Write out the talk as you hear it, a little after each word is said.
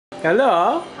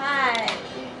Hello? Hi.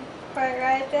 Right,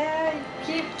 right there. You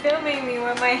keep filming me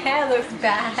when my hair looks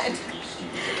bad.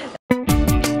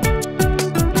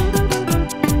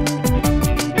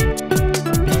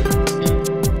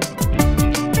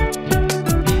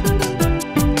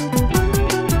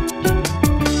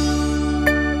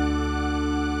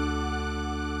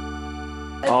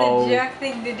 That's a jerk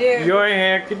thing to do. Your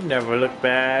hair could never look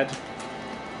bad.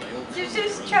 You're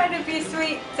just trying to be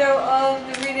sweet so all of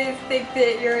the readers think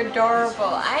that you're adorable.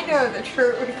 I know the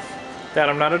truth. That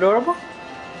I'm not adorable?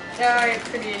 No, you're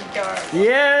pretty adorable.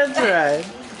 Yeah, that's right.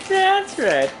 That's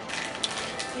right.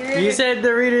 You said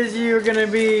the readers you were gonna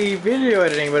be video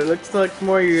editing, but it looks like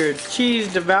more you're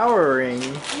cheese devouring.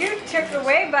 You took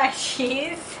away my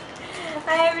cheese.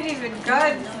 I haven't even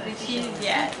gotten to the cheese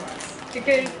yet.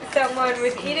 Because someone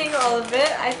was eating all of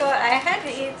it, I thought I had to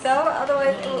eat some,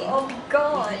 otherwise it will all be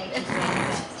gone.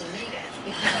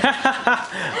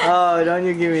 Oh, don't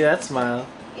you give me that smile.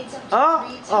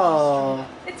 Oh.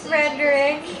 It's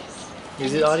rendering.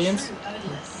 Is it audience?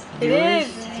 It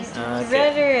is.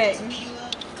 Okay. Rendering.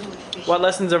 What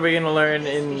lessons are we going to learn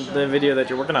in the video that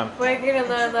you're working on? We're going to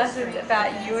learn lessons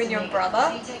about you and your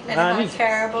brother and how neat.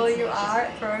 terrible you are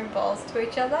at throwing balls to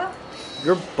each other.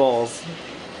 Your balls.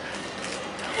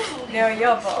 No,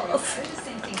 your balls.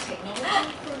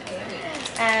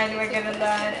 And we're going to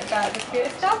learn about the food.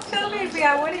 Stop filming me,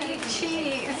 I want to eat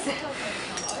cheese.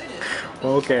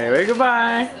 Okay, wait,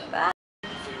 goodbye. Bye.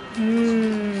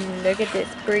 Look at this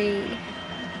brie.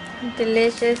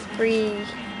 Delicious brie,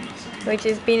 which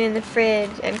has been in the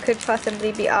fridge and could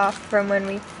possibly be off from when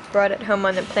we brought it home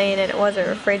on the plane and it wasn't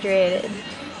refrigerated.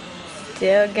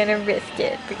 Still gonna risk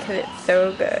it because it's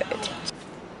so good.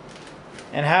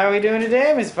 And how are we doing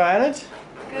today, Miss Violet?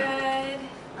 Good.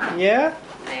 Yeah?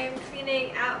 I'm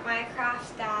cleaning out my craft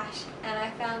stash and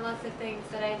I found lots of things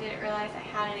that I didn't realize I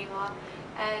had anymore,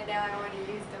 and now I want to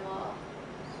use them all.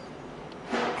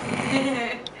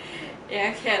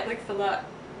 Yeah, okay, it looks a lot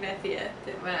messier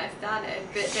than when I started,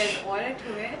 but there's order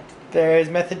to it. There is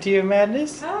method to your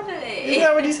madness? Totally. Is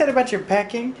that what you said about your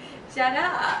packing? Shut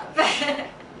up.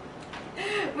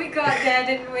 We got there,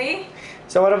 didn't we?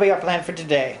 So what have we got planned for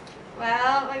today?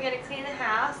 Well, we're going to clean the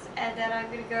house and then I'm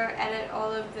going to go edit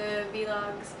all of the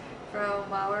vlogs from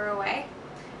while we're away.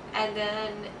 And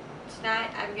then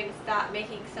tonight I'm going to start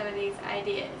making some of these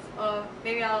ideas. Or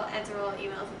maybe I'll answer all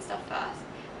emails and stuff first.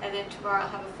 And then tomorrow I'll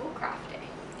have a full craft day.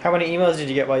 How many emails did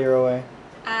you get while you were away?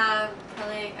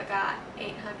 Probably about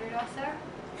 800 or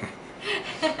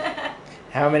so.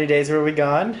 How many days were we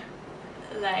gone?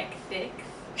 Like 6.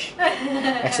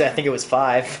 Actually, I think it was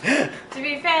 5. To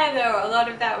be fair though, a lot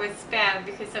of that was spam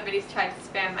because somebody's tried to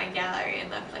spam my gallery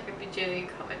and left like a bajillion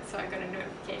comments, so I got a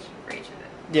notification for each of them.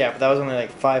 Yeah, but that was only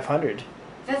like 500.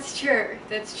 That's true.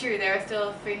 That's true. There are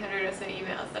still 300 or so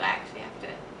emails that I actually have to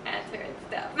answer and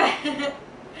stuff.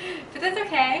 But that's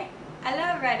okay. I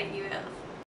love writing emails.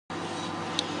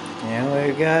 And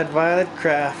we got Violet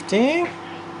crafting.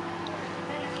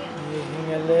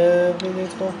 Using a lovely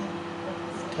little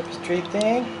tapestry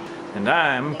thing. And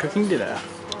I'm cooking dinner.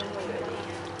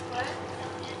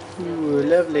 Ooh,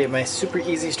 lovely. My super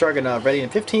easy stroganoff ready in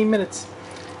 15 minutes.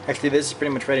 Actually, this is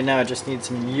pretty much ready now. I just need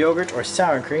some yogurt or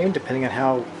sour cream, depending on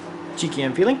how cheeky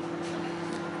I'm feeling.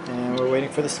 And we're waiting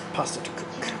for this pasta to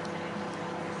cook.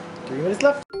 3 minutes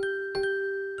left.